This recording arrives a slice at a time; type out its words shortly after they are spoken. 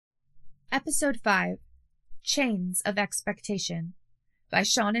Episode 5, Chains of Expectation, by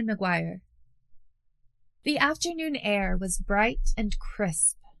Seanan McGuire. The afternoon air was bright and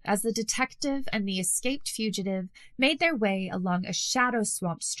crisp as the detective and the escaped fugitive made their way along a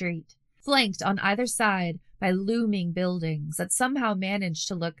shadow-swamped street, flanked on either side by looming buildings that somehow managed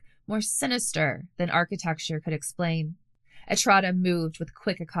to look more sinister than architecture could explain. Etrata moved with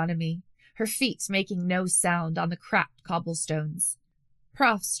quick economy, her feet making no sound on the cracked cobblestones.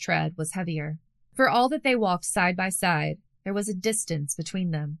 Prof's tread was heavier. For all that they walked side by side, there was a distance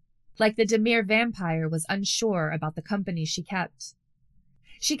between them, like the Demir vampire was unsure about the company she kept.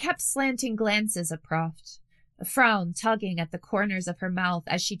 She kept slanting glances at Proft, a frown tugging at the corners of her mouth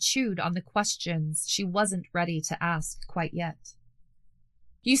as she chewed on the questions she wasn't ready to ask quite yet.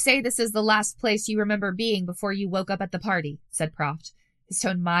 "You say this is the last place you remember being before you woke up at the party," said Proft, his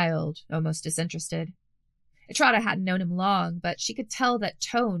tone mild, almost disinterested. Etrata hadn't known him long, but she could tell that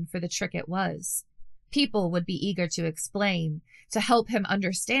tone for the trick it was. People would be eager to explain, to help him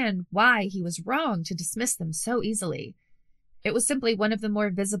understand why he was wrong to dismiss them so easily. It was simply one of the more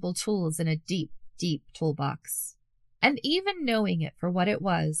visible tools in a deep, deep toolbox. And even knowing it for what it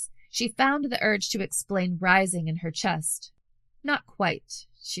was, she found the urge to explain rising in her chest. "Not quite,"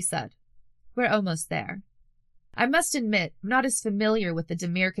 she said. "We're almost there. I must admit, I'm not as familiar with the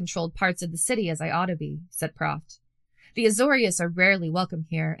Demir-controlled parts of the city as I ought to be," said Proft. "The Azorius are rarely welcome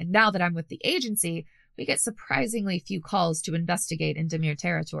here, and now that I'm with the agency, we get surprisingly few calls to investigate in Demir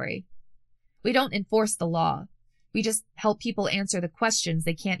territory. We don't enforce the law. We just help people answer the questions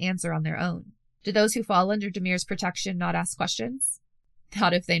they can't answer on their own. Do those who fall under Demir's protection not ask questions?"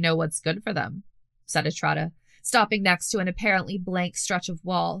 "Not if they know what's good for them," said Etrata, stopping next to an apparently blank stretch of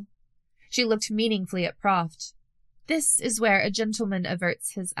wall. She looked meaningfully at Proft. "This is where a gentleman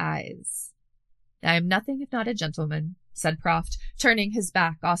averts his eyes." "I am nothing if not a gentleman," said Proft, turning his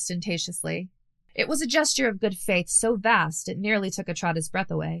back ostentatiously. It was a gesture of good faith so vast it nearly took Etrata's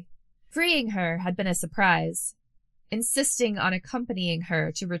breath away. Freeing her had been a surprise. Insisting on accompanying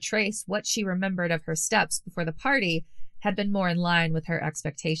her to retrace what she remembered of her steps before the party had been more in line with her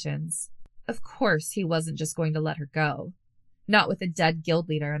expectations. Of course he wasn't just going to let her go. Not with a dead guild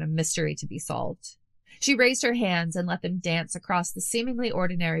leader and a mystery to be solved. She raised her hands and let them dance across the seemingly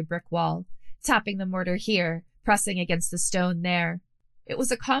ordinary brick wall, tapping the mortar here, pressing against the stone there. It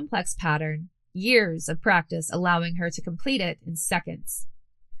was a complex pattern, years of practice allowing her to complete it in seconds.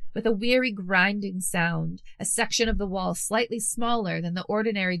 With a weary grinding sound, a section of the wall slightly smaller than the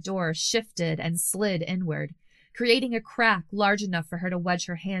ordinary door shifted and slid inward, creating a crack large enough for her to wedge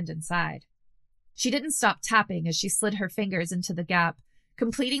her hand inside. She didn't stop tapping as she slid her fingers into the gap,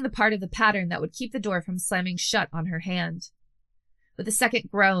 completing the part of the pattern that would keep the door from slamming shut on her hand. With a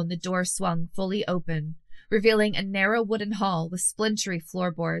second groan, the door swung fully open, revealing a narrow wooden hall with splintery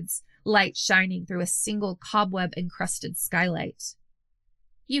floorboards, light shining through a single cobweb-encrusted skylight.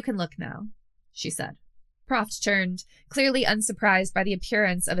 "You can look now," she said. Proft turned, clearly unsurprised by the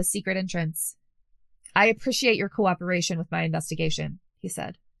appearance of a secret entrance. "I appreciate your cooperation with my investigation," he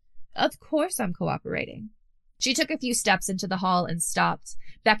said. "Of course I'm cooperating." She took a few steps into the hall and stopped,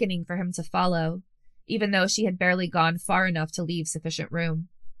 beckoning for him to follow, even though she had barely gone far enough to leave sufficient room.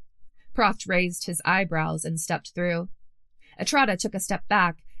 Proft raised his eyebrows and stepped through. Etrata took a step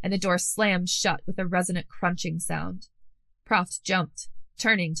back, and the door slammed shut with a resonant crunching sound. Proft jumped,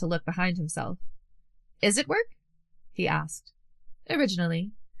 turning to look behind himself. "Is it work?" he asked.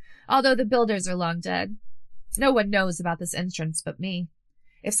 "Originally, although the builders are long dead. No one knows about this entrance but me.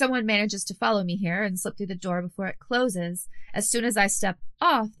 If someone manages to follow me here and slip through the door before it closes, as soon as I step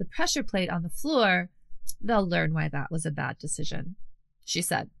off the pressure plate on the floor, they'll learn why that was a bad decision," she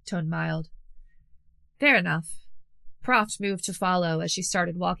said, tone mild. "Fair enough." Proft moved to follow as she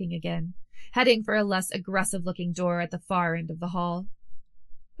started walking again, heading for a less aggressive-looking door at the far end of the hall.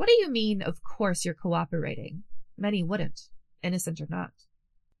 "What do you mean, of course you're cooperating? Many wouldn't, innocent or not."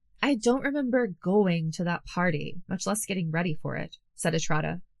 "I don't remember going to that party, much less getting ready for it," said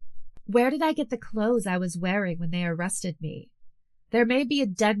Etrata. "Where did I get the clothes I was wearing when they arrested me? There may be a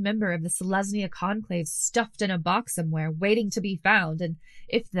dead member of the Selesnya Conclave stuffed in a box somewhere, waiting to be found, and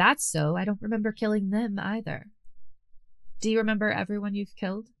if that's so, I don't remember killing them either." "Do you remember everyone you've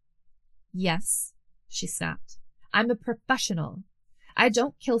killed?" "Yes," she snapped. "I'm a professional. I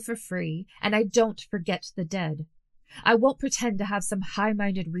don't kill for free, and I don't forget the dead. I won't pretend to have some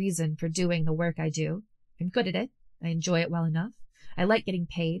high-minded reason for doing the work I do. I'm good at it. I enjoy it well enough. I like getting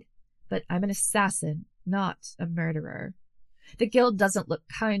paid. But I'm an assassin, not a murderer. The guild doesn't look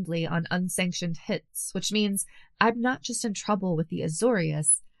kindly on unsanctioned hits, which means I'm not just in trouble with the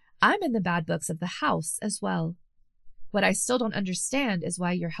Azorius. I'm in the bad books of the house as well. What I still don't understand is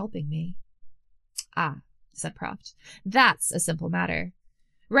why you're helping me. Ah, said Proft. That's a simple matter.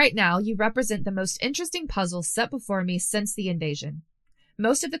 Right now, you represent the most interesting puzzle set before me since the invasion.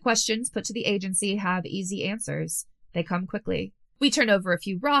 Most of the questions put to the agency have easy answers. They come quickly. We turn over a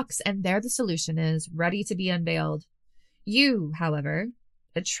few rocks, and there the solution is, ready to be unveiled. You, however,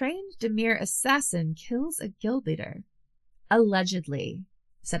 a trained Demir assassin, kills a guild leader. Allegedly,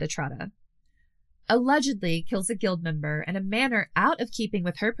 said Etrata. Allegedly kills a guild member in a manner out of keeping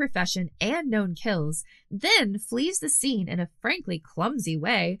with her profession and known kills, then flees the scene in a frankly clumsy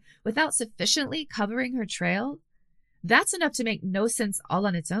way without sufficiently covering her trail. That's enough to make no sense all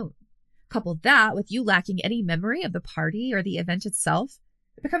on its own. Couple that with you lacking any memory of the party or the event itself,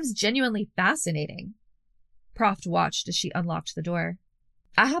 it becomes genuinely fascinating. Proft watched as she unlocked the door.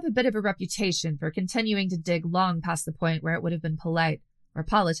 I have a bit of a reputation for continuing to dig long past the point where it would have been polite or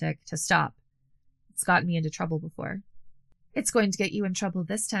politic to stop. It's gotten me into trouble before. It's going to get you in trouble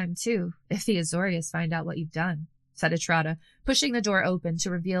this time, too, if the Azorius find out what you've done, said Etrata, pushing the door open to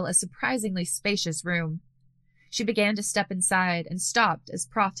reveal a surprisingly spacious room. She began to step inside and stopped as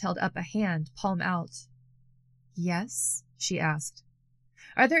Proft held up a hand, palm out. Yes, she asked.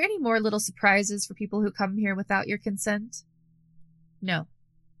 Are there any more little surprises for people who come here without your consent? No.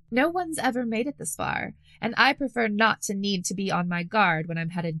 No one's ever made it this far, and I prefer not to need to be on my guard when I'm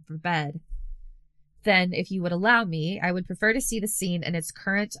headed for bed. Then, if you would allow me, I would prefer to see the scene in its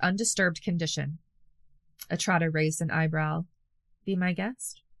current undisturbed condition. Etrata raised an eyebrow. Be my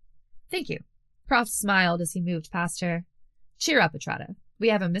guest? Thank you. Proft smiled as he moved past her. Cheer up, Etrata. We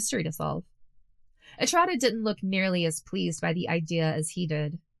have a mystery to solve. Etrata didn't look nearly as pleased by the idea as he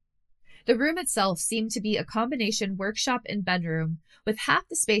did. The room itself seemed to be a combination workshop and bedroom, with half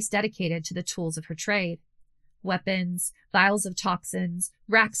the space dedicated to the tools of her trade. Weapons, vials of toxins,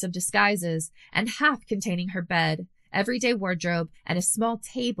 racks of disguises, and half containing her bed, everyday wardrobe, and a small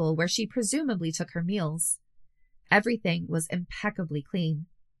table where she presumably took her meals. Everything was impeccably clean.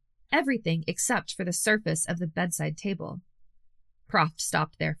 Everything except for the surface of the bedside table. Proft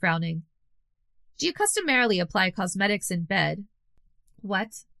stopped there, frowning. Do you customarily apply cosmetics in bed?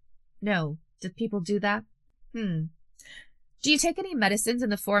 What? No. Do people do that? Do you take any medicines in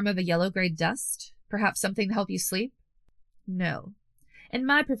the form of a yellow-grade dust? Perhaps something to help you sleep? No. In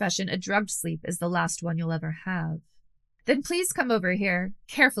my profession, a drugged sleep is the last one you'll ever have. Then please come over here,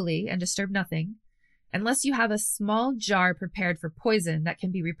 carefully, and disturb nothing, unless you have a small jar prepared for poison that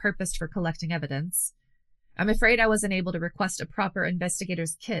can be repurposed for collecting evidence. I'm afraid I wasn't able to request a proper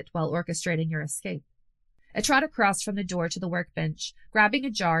investigator's kit while orchestrating your escape. Etrata crossed from the door to the workbench, grabbing a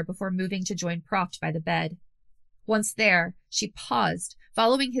jar before moving to join Proft by the bed. Once there, she paused,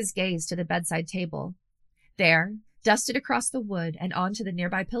 following his gaze to the bedside table. There, dusted across the wood and onto the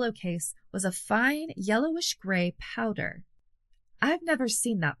nearby pillowcase, was a fine yellowish-gray powder. I've never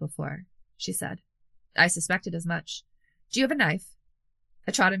seen that before, she said. I suspected as much. Do you have a knife?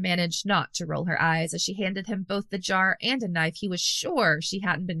 Etrata managed not to roll her eyes as she handed him both the jar and a knife he was sure she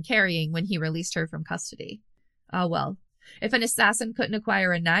hadn't been carrying when he released her from custody. Ah, well, if an assassin couldn't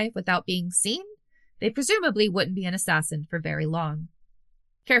acquire a knife without being seen, they presumably wouldn't be an assassin for very long.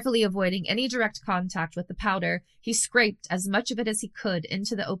 Carefully avoiding any direct contact with the powder, he scraped as much of it as he could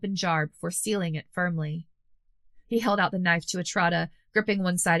into the open jar before sealing it firmly. He held out the knife to Etrata, gripping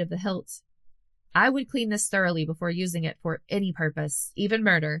one side of the hilt. I would clean this thoroughly before using it for any purpose, even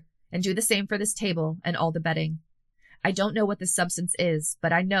murder, and do the same for this table and all the bedding. I don't know what this substance is,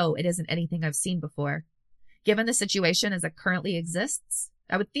 but I know it isn't anything I've seen before. Given the situation as it currently exists,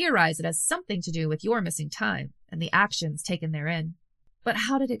 I would theorize it has something to do with your missing time and the actions taken therein. But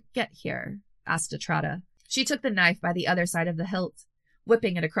how did it get here? Asked Etrata. She took the knife by the other side of the hilt,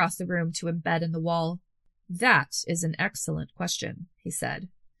 whipping it across the room to embed in the wall. That is an excellent question, he said,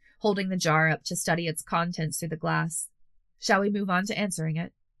 holding the jar up to study its contents through the glass. Shall we move on to answering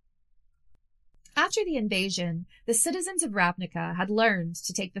it? After the invasion, the citizens of Ravnica had learned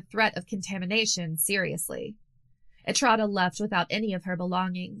to take the threat of contamination seriously. Etrata left without any of her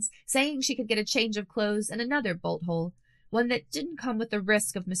belongings, saying she could get a change of clothes in another bolt hole, one that didn't come with the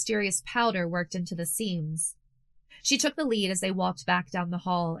risk of mysterious powder worked into the seams. She took the lead as they walked back down the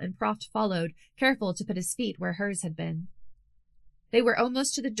hall, and Proft followed, careful to put his feet where hers had been. They were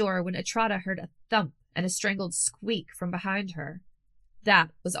almost to the door when Etrata heard a thump and a strangled squeak from behind her.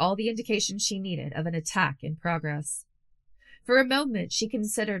 That was all the indication she needed of an attack in progress. For a moment, she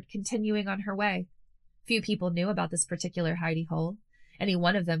considered continuing on her way. Few people knew about this particular hidey hole. Any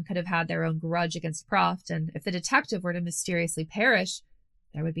one of them could have had their own grudge against Proft, and if the detective were to mysteriously perish,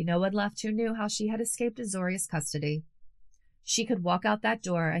 there would be no one left who knew how she had escaped Azorius custody. She could walk out that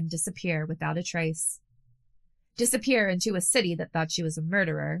door and disappear without a trace. disappear into a city that thought she was a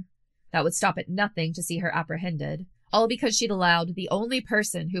murderer. That would stop at nothing to see her apprehended, all because she'd allowed the only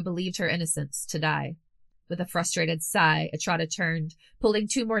person who believed her innocence to die. With a frustrated sigh, Etrata turned, pulling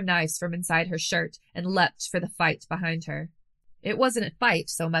 2 more knives from inside her shirt, and leapt for the fight behind her. It wasn't a fight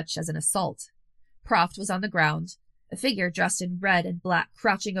so much as an assault. Proft was on the ground, a figure dressed in red and black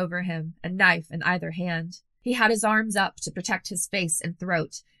crouching over him, a knife in either hand. He had his arms up to protect his face and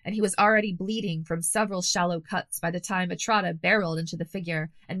throat, and he was already bleeding from several shallow cuts by the time Etrata barreled into the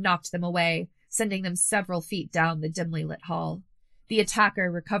figure and knocked them away, sending them several feet down the dimly lit hall. The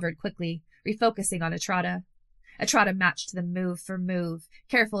attacker recovered quickly, refocusing on Etrata. Etrata matched them move for move,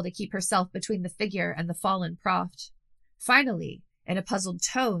 careful to keep herself between the figure and the fallen Proft. Finally, in a puzzled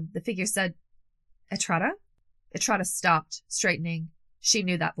tone, the figure said, "Etrata?" Etrata stopped, straightening. She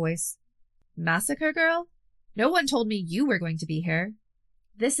knew that voice. "Massacre girl? No one told me you were going to be here.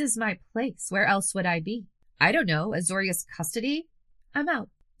 This is my place. Where else would I be? I don't know, Azoria's custody? I'm out,"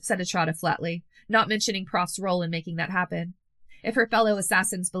 said Etrata flatly, not mentioning Proft's role in making that happen. If her fellow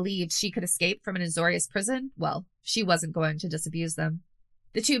assassins believed she could escape from an Azorius prison, well, she wasn't going to disabuse them.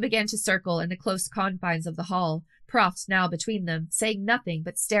 The 2 began to circle in the close confines of the hall, Proft now between them, saying nothing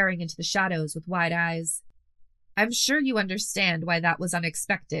but staring into the shadows with wide eyes. "I'm sure you understand why that was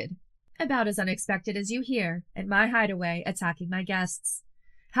unexpected. About as unexpected as you here, in my hideaway, attacking my guests.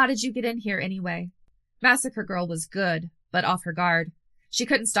 How did you get in here anyway?" Massacre Girl was good, but off her guard. She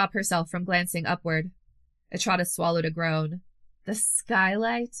couldn't stop herself from glancing upward. Etrata swallowed a groan. "The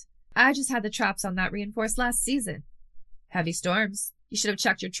skylight? I just had the traps on that reinforced last season." "Heavy storms. You should have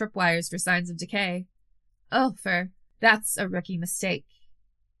checked your tripwires for signs of decay." "Oh, that's a rookie mistake."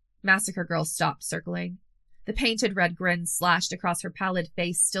 Massacre Girl stopped circling. The painted red grin slashed across her pallid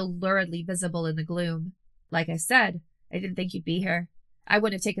face, still luridly visible in the gloom. "Like I said, I didn't think you'd be here. I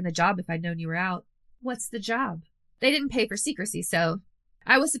wouldn't have taken the job if I'd known you were out." "What's the job?" "They didn't pay for secrecy, so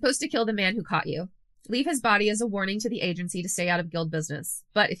I was supposed to kill the man who caught you. Leave his body as a warning to the agency to stay out of guild business.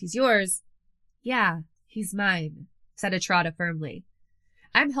 But if he's yours..." "Yeah, he's mine," said Etrata firmly.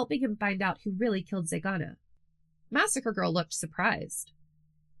 "I'm helping him find out who really killed Zegana." Massacre Girl looked surprised.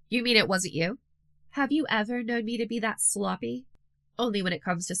 "You mean it wasn't you?" "Have you ever known me to be that sloppy?" "Only when it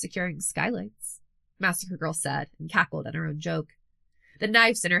comes to securing skylights," Massacre Girl said, and cackled at her own joke. The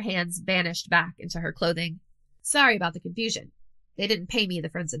knives in her hands vanished back into her clothing. "Sorry about the confusion. They didn't pay me the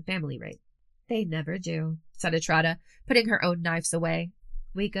friends and family rate." "They never do," said Etrata, putting her own knives away.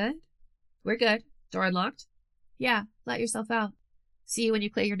 "We good?" "We're good. Door unlocked?" "Yeah, let yourself out." "See you when you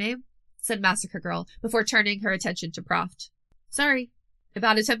clear your name," said Massacre Girl, before turning her attention to Proft. "Sorry.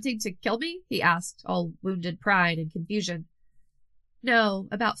 About attempting to kill me?" he asked, all wounded pride and confusion. "No,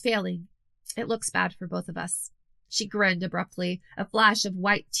 about failing. It looks bad for both of us." She grinned abruptly, a flash of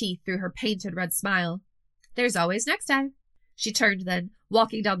white teeth through her painted red smile. "There's always next time." She turned then,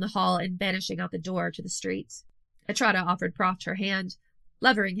 walking down the hall and vanishing out the door to the street. Etrata offered Proft her hand,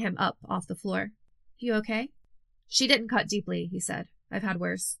 levering him up off the floor. "You okay?" "She didn't cut deeply," he said. "I've had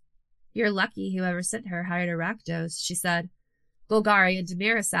worse." "You're lucky whoever sent her hired a rakdos," she said. "Golgari and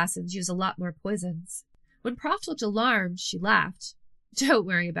Demir assassins use a lot more poisons." When Proft looked alarmed, she laughed. "Don't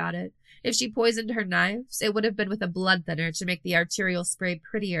worry about it. If she poisoned her knives, it would have been with a blood thinner to make the arterial spray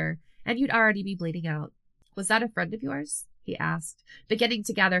prettier, and you'd already be bleeding out." "Was that a friend of yours?" he asked, beginning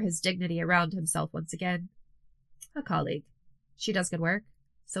to gather his dignity around himself once again. "A colleague. She does good work,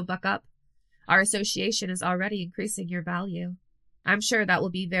 so buck up. Our association is already increasing your value. I'm sure that will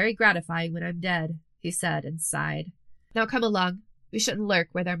be very gratifying when I'm dead," he said and sighed. "Now come along. We shouldn't lurk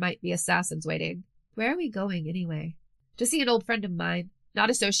where there might be assassins waiting." "Where are we going, anyway?" "To see an old friend of mine, not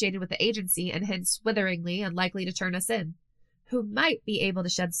associated with the agency and hence witheringly unlikely to turn us in, who might be able to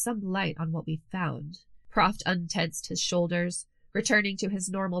shed some light on what we found." Proft untensed his shoulders, returning to his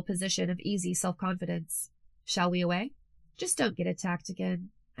normal position of easy self-confidence. "Shall we away?" "Just don't get attacked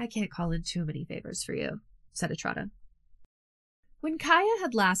again. I can't call in too many favors for you," said Etrata. When Kaya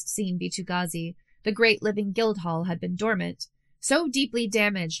had last seen Vitu-Ghazi, the great living guild hall had been dormant, so deeply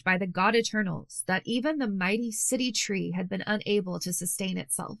damaged by the god Eternals that even the mighty city tree had been unable to sustain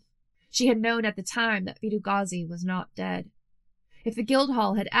itself. She had known at the time that Vitu-Ghazi was not dead. If the guild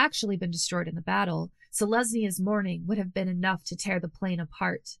hall had actually been destroyed in the battle, Selesnya's mourning would have been enough to tear the plane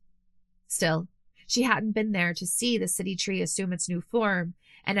apart. Still, she hadn't been there to see the city tree assume its new form,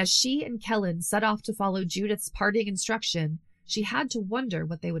 and as she and Kellen set off to follow Judith's parting instruction, she had to wonder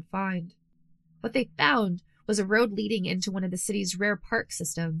what they would find. What they found was a road leading into one of the city's rare park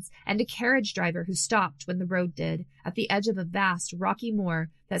systems, and a carriage driver who stopped when the road did, at the edge of a vast rocky moor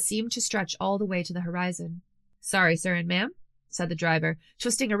that seemed to stretch all the way to the horizon. "Sorry, sir and ma'am," said the driver,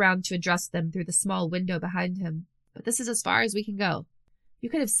 twisting around to address them through the small window behind him. But this is as far as we can go. You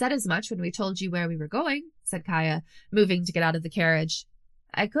could have said as much when we told you where we were going, said Kaya, moving to get out of the carriage.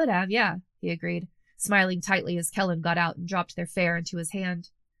 I could have, yeah, he agreed, smiling tightly as Kellen got out and dropped their fare into his hand.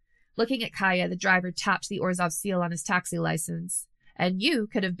 Looking at Kaya, the driver tapped the Orzhov seal on his taxi license. And you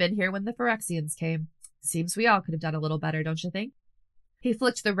could have been here when the Phyrexians came. Seems we all could have done a little better, don't you think? He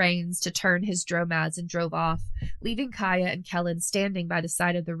flicked the reins to turn his dromads and drove off, leaving Kaya and Kellen standing by the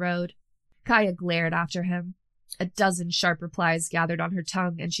side of the road. Kaya glared after him. A dozen sharp replies gathered on her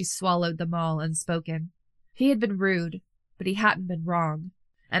tongue, and she swallowed them all unspoken. He had been rude, but he hadn't been wrong,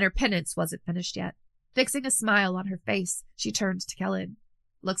 and her penance wasn't finished yet. Fixing a smile on her face, she turned to Kellen.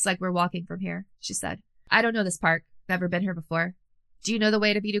 Looks like we're walking from here, she said. I don't know this park. Never been here before. Do you know the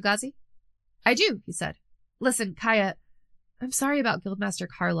way to Vidugazi? I do, he said. Listen, Kaya, I'm sorry about Guildmaster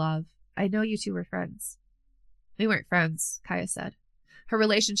Karlov. I know you two were friends. We weren't friends, Kaya said. Her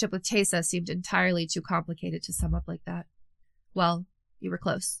relationship with Teysa seemed entirely too complicated to sum up like that. Well, you were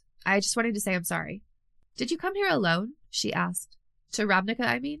close. I just wanted to say I'm sorry. Did you come here alone? She asked. To Ravnica,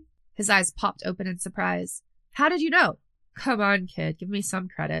 I mean? His eyes popped open in surprise. How did you know? Come on, kid, give me some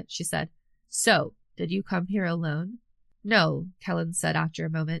credit, she said. So, did you come here alone? No, Kellen said after a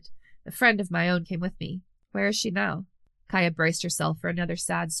moment. A friend of my own came with me. Where is she now? Kaya braced herself for another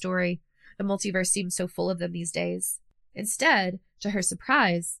sad story. The multiverse seemed so full of them these days. Instead, to her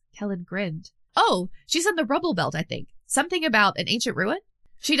surprise, Kellen grinned. Oh, she's in the rubble belt, I think. Something about an ancient ruin?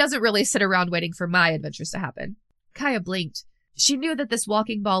 She doesn't really sit around waiting for my adventures to happen. Kaya blinked. She knew that this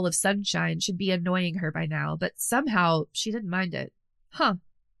walking ball of sunshine should be annoying her by now, but somehow she didn't mind it. Huh.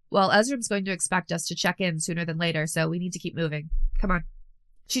 Well, Ezram's going to expect us to check in sooner than later, so we need to keep moving. Come on.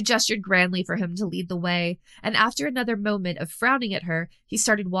 She gestured grandly for him to lead the way, and after another moment of frowning at her, he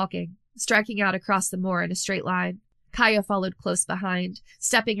started walking, striking out across the moor in a straight line. Kaya followed close behind,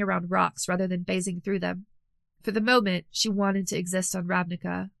 stepping around rocks rather than phasing through them. For the moment, she wanted to exist on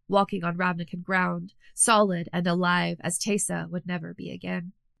Ravnica, walking on Ravnican ground, solid and alive as Teysa would never be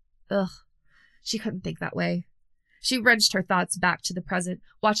again. Ugh, she couldn't think that way. She wrenched her thoughts back to the present,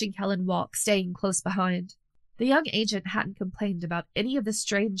 watching Kellen walk, staying close behind. The young agent hadn't complained about any of the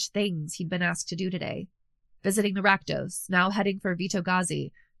strange things he'd been asked to do today. Visiting the Rakdos, now heading for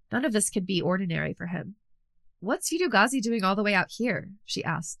Vidugazi, none of this could be ordinary for him. What's Vidugazi doing all the way out here? She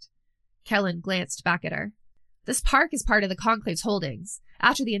asked. Kellen glanced back at her. This park is part of the Conclave's holdings.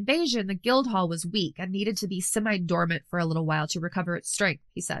 After the invasion, the Guildhall was weak and needed to be semi-dormant for a little while to recover its strength,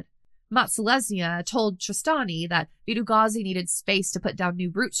 he said. Matselesnia told Tristani that Vidugazi needed space to put down new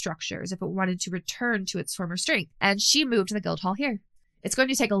root structures if it wanted to return to its former strength, and she moved the Guildhall here. It's going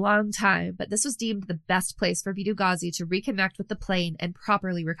to take a long time, but this was deemed the best place for Vidugazi to reconnect with the plane and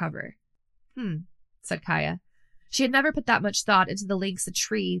properly recover. Said Kaya. She had never put that much thought into the lengths a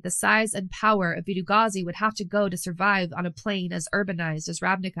tree the size and power of Vidugazi would have to go to survive on a plane as urbanized as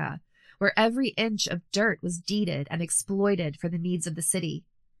Ravnica, where every inch of dirt was deeded and exploited for the needs of the city.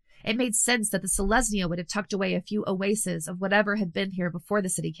 It made sense that the Selesnya would have tucked away a few oases of whatever had been here before the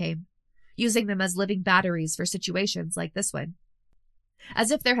city came, using them as living batteries for situations like this one.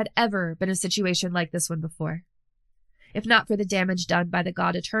 As if there had ever been a situation like this one before. If not for the damage done by the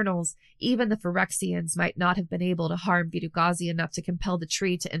God Eternals, even the Phyrexians might not have been able to harm Vidugazi enough to compel the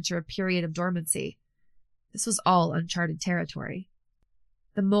tree to enter a period of dormancy. This was all uncharted territory.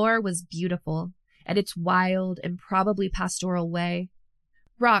 The moor was beautiful, in its wild and probably pastoral way.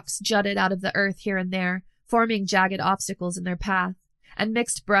 Rocks jutted out of the earth here and there, forming jagged obstacles in their path, and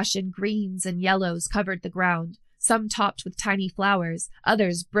mixed brush and greens and yellows covered the ground, some topped with tiny flowers,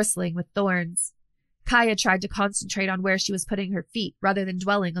 others bristling with thorns. Kaya tried to concentrate on where she was putting her feet rather than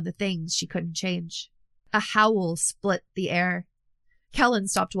dwelling on the things she couldn't change. A howl split the air. Kellen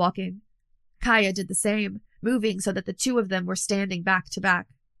stopped walking. Kaya did the same, moving so that the two of them were standing back to back.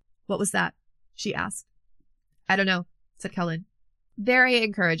 What was that? She asked. I don't know, said Kellen. Very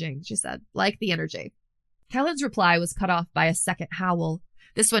encouraging, she said. Like the energy. Kellen's reply was cut off by a second howl,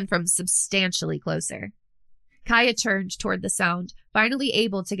 this one from substantially closer. Kaya turned toward the sound, finally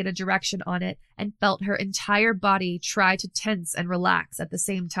able to get a direction on it, and felt her entire body try to tense and relax at the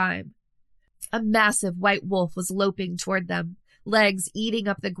same time. A massive white wolf was loping toward them, legs eating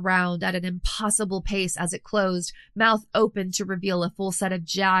up the ground at an impossible pace as it closed, mouth open to reveal a full set of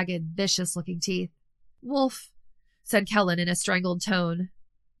jagged, vicious-looking teeth. Wolf, said Kellen in a strangled tone.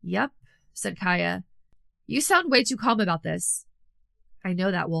 Yep, said Kaya. You sound way too calm about this. I know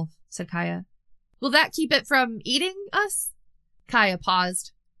that, Wolf, said Kaya. Will that keep it from eating us? Kaya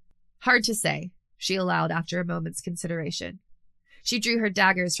paused. Hard to say, she allowed after a moment's consideration. She drew her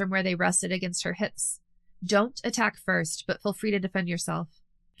daggers from where they rested against her hips. Don't attack first, but feel free to defend yourself.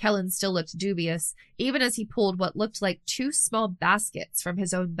 Kellen still looked dubious, even as he pulled what looked like 2 small baskets from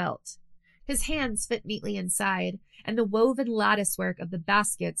his own belt. His hands fit neatly inside, and the woven latticework of the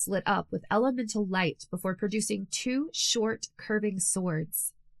baskets lit up with elemental light before producing 2 short, curving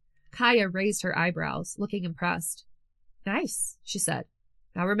swords. Kaya raised her eyebrows, looking impressed. Nice, she said.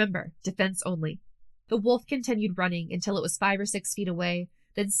 Now remember, defense only. The wolf continued running until it was 5 or 6 feet away,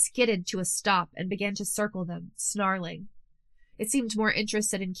 then skidded to a stop and began to circle them, snarling. It seemed more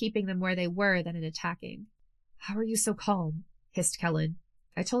interested in keeping them where they were than in attacking. How are you so calm? Hissed Kellen.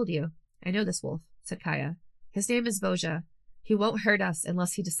 I told you. I know this wolf, said Kaya. His name is Voja. He won't hurt us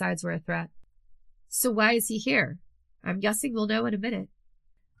unless he decides we're a threat. So why is he here? I'm guessing we'll know in a minute.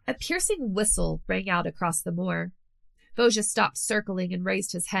 A piercing whistle rang out across the moor. Voja stopped circling and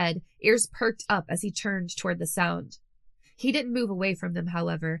raised his head, ears perked up as he turned toward the sound. He didn't move away from them,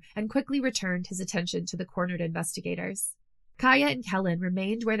 however, and quickly returned his attention to the cornered investigators. Kaya and Kellen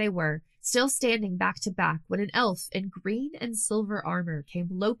remained where they were, still standing back to back, when an elf in green and silver armor came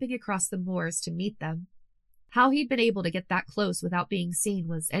loping across the moors to meet them. How he'd been able to get that close without being seen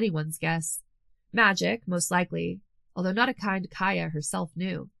was anyone's guess. Magic, most likely, although not a kind Kaya herself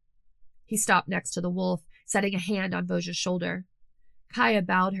knew. He stopped next to the wolf, setting a hand on Voja's shoulder. Kaya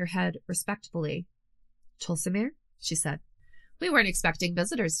bowed her head respectfully. Tulsimir, she said. We weren't expecting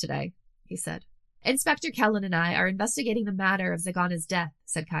visitors today, he said. Inspector Kellen and I are investigating the matter of Zagana's death,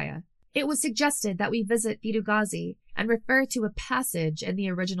 said Kaya. It was suggested that we visit Vidugazi and refer to a passage in the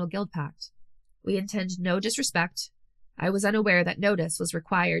original guild pact. We intend no disrespect. I was unaware that notice was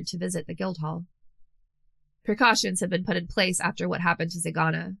required to visit the guild hall. Precautions have been put in place after what happened to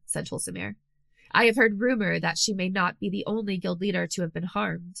Zagana, said Tulsimir. I have heard rumor that she may not be the only guild leader to have been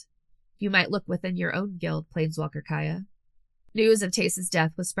harmed. You might look within your own guild, Planeswalker Kaya. News of Tace's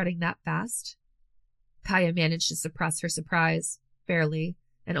death was spreading that fast? Kaya managed to suppress her surprise, barely,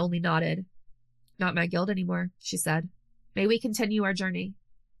 and only nodded. Not my guild anymore, she said. May we continue our journey?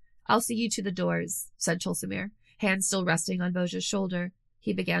 I'll see you to the doors, said Tulsimir, hand still resting on Voja's shoulder.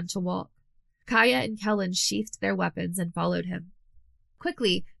 He began to walk. Kaya and Kellen sheathed their weapons and followed him.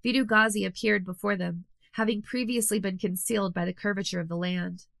 Quickly, Vidugazi appeared before them, having previously been concealed by the curvature of the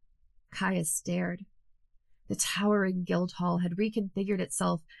land. Kaya stared. The towering guild hall had reconfigured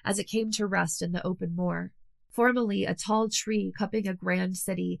itself as it came to rest in the open moor. Formerly a tall tree cupping a grand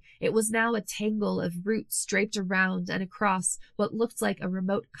city, it was now a tangle of roots draped around and across what looked like a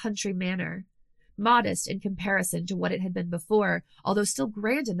remote country manor. Modest in comparison to what it had been before, although still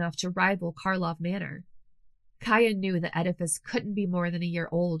grand enough to rival Karlov Manor. Kaya knew the edifice couldn't be more than a year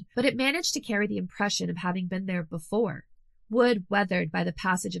old, but it managed to carry the impression of having been there before. Wood weathered by the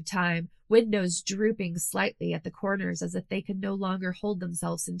passage of time, windows drooping slightly at the corners as if they could no longer hold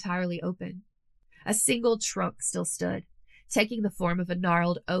themselves entirely open. A single trunk still stood, taking the form of a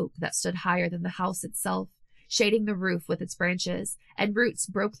gnarled oak that stood higher than the house itself, shading the roof with its branches, and roots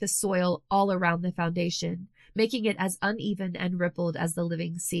broke the soil all around the foundation, making it as uneven and rippled as the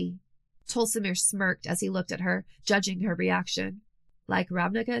living sea. Tulsimir smirked as he looked at her, judging her reaction. Like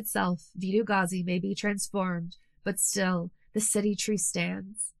Ravnica itself, Vidugazi may be transformed, but still, the city tree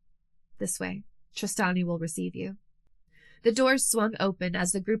stands. This way. Tristani will receive you. The doors swung open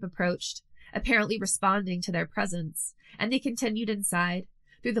as the group approached, apparently responding to their presence, and they continued inside,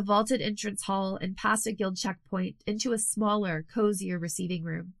 through the vaulted entrance hall and past a guild checkpoint into a smaller, cozier receiving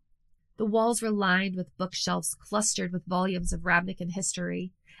room. The walls were lined with bookshelves clustered with volumes of Ravnican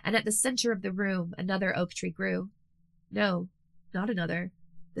history, and at the center of the room another oak tree grew. No, not another.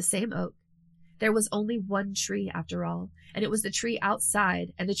 The same oak. There was only one tree, after all, and it was the tree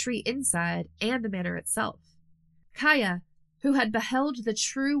outside and the tree inside and the manor itself. Kaya, who had beheld the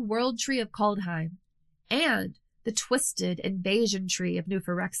true world tree of Kaldheim and the twisted invasion tree of New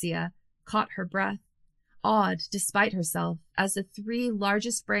Phyrexia, caught her breath, awed despite herself, as the 3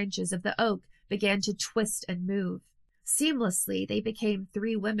 largest branches of the oak began to twist and move. Seamlessly, they became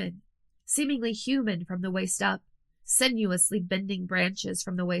 3 women, seemingly human from the waist up, sinuously bending branches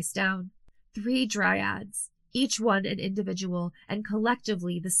from the waist down. 3 dryads, each one an individual, and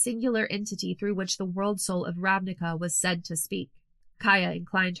collectively the singular entity through which the world soul of Ravnica was said to speak. Kaya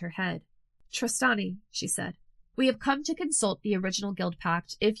inclined her head. Tristani, she said, we have come to consult the original guild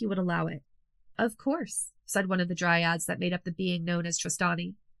pact, if you would allow it. Of course, said one of the dryads that made up the being known as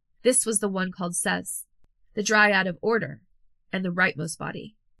Tristani. This was the one called Ses, the dryad of order, and the rightmost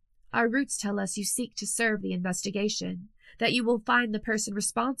body. Our roots tell us you seek to serve the investigation, that you will find the person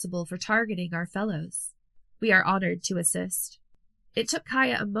responsible for targeting our fellows. We are honored to assist. It took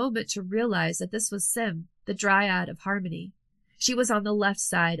Kaya a moment to realize that this was Sim, the dryad of harmony. She was on the left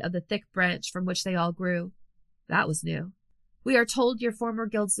side of the thick branch from which they all grew. That was new. We are told your former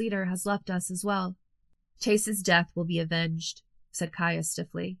guild's leader has left us as well. Chase's death will be avenged, said Kaya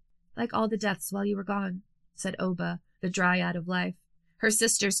stiffly. Like all the deaths while you were gone, said Oba, the dryad of life. Her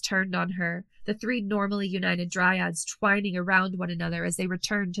sisters turned on her, the three normally united dryads twining around one another as they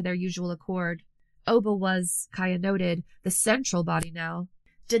returned to their usual accord. Oba was, Kaya noted, the central body now.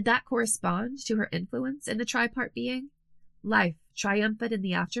 Did that correspond to her influence in the tripart being? Life, triumphant in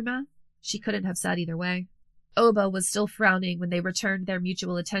the aftermath? She couldn't have said either way. Oba was still frowning when they returned their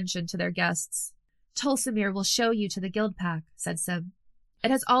mutual attention to their guests. Tolsimir will show you to the guild pack, said Sim. It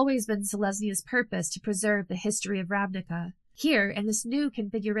has always been Selesnya's purpose to preserve the history of Ravnica. Here, in this new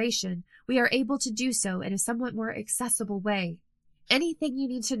configuration, we are able to do so in a somewhat more accessible way. Anything you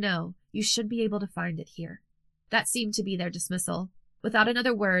need to know, you should be able to find it here. That seemed to be their dismissal. Without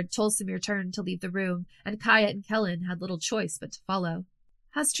another word, Tolsimir turned to leave the room, and Kaya and Kellen had little choice but to follow.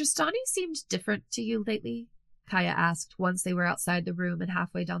 Has Tristani seemed different to you lately? Kaya asked once they were outside the room and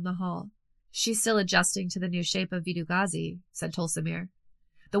halfway down the hall. She's still adjusting to the new shape of Vidugazi, said Tolsimir.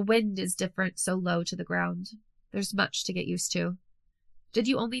 The wind is different so low to the ground. There's much to get used to. Did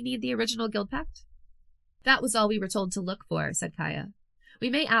you only need the original guild pact? That was all we were told to look for, said Kaya. We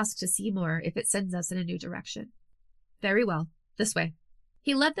may ask to see more if it sends us in a new direction. Very well. This way.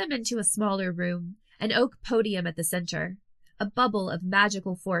 He led them into a smaller room, an oak podium at the center. A bubble of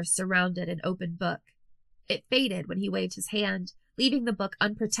magical force surrounded an open book. It faded when he waved his hand, leaving the book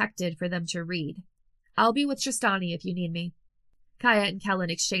unprotected for them to read. I'll be with Tristani if you need me. Kaya and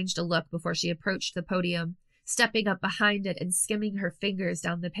Kellen exchanged a look before she approached the podium, stepping up behind it and skimming her fingers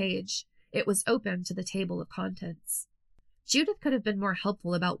down the page. It was open to the table of contents. Judith could have been more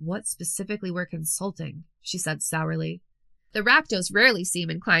helpful about what specifically we're consulting, she said sourly. The Rakdos rarely seem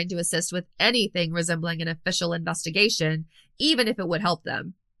inclined to assist with anything resembling an official investigation, even if it would help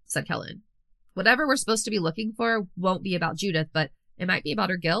them, said Kellen. Whatever we're supposed to be looking for won't be about Judith, but it might be about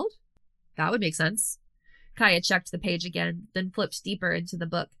her guild? That would make sense. Kaya checked the page again, then flipped deeper into the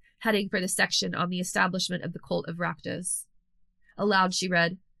book, heading for the section on the establishment of the cult of Rakdos. Aloud she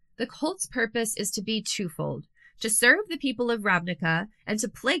read, The cult's purpose is to be twofold, to serve the people of Ravnica and to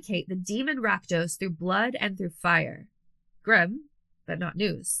placate the demon Rakdos through blood and through fire. Grim, but not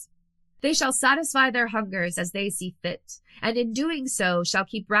news. They shall satisfy their hungers as they see fit, and in doing so shall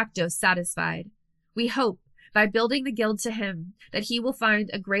keep Rakdos satisfied. We hope, by building the guild to him, that he will find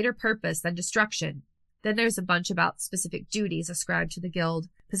a greater purpose than destruction. Then there's a bunch about specific duties ascribed to the guild,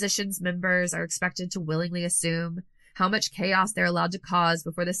 positions members are expected to willingly assume, how much chaos they're allowed to cause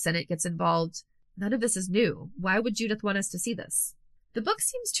before the Senate gets involved. None of this is new. Why would Judith want us to see this? The book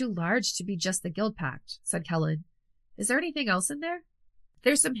seems too large to be just the guild pact, said Kellen. Is there anything else in there?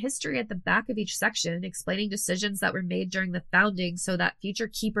 There's some history at the back of each section, explaining decisions that were made during the founding so that future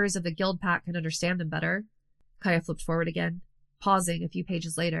keepers of the guild pact can understand them better. Kaya flipped forward again, pausing a few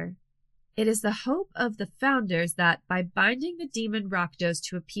pages later. It is the hope of the founders that, by binding the demon Rakdos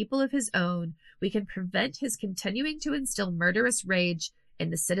to a people of his own, we can prevent his continuing to instill murderous rage in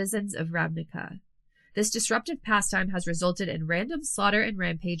the citizens of Ravnica. This disruptive pastime has resulted in random slaughter and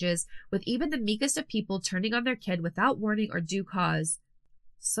rampages, with even the meekest of people turning on their kid without warning or due cause.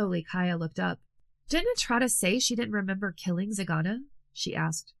 Slowly, Kaya looked up. Didn't Atrata say she didn't remember killing Zagana? She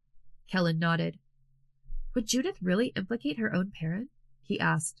asked. Kellen nodded. Would Judith really implicate her own parent? He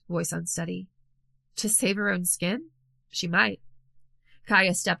asked, voice unsteady. To save her own skin? She might.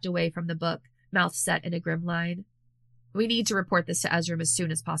 Kaya stepped away from the book, mouth set in a grim line. We need to report this to Ezram as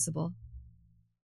soon as possible.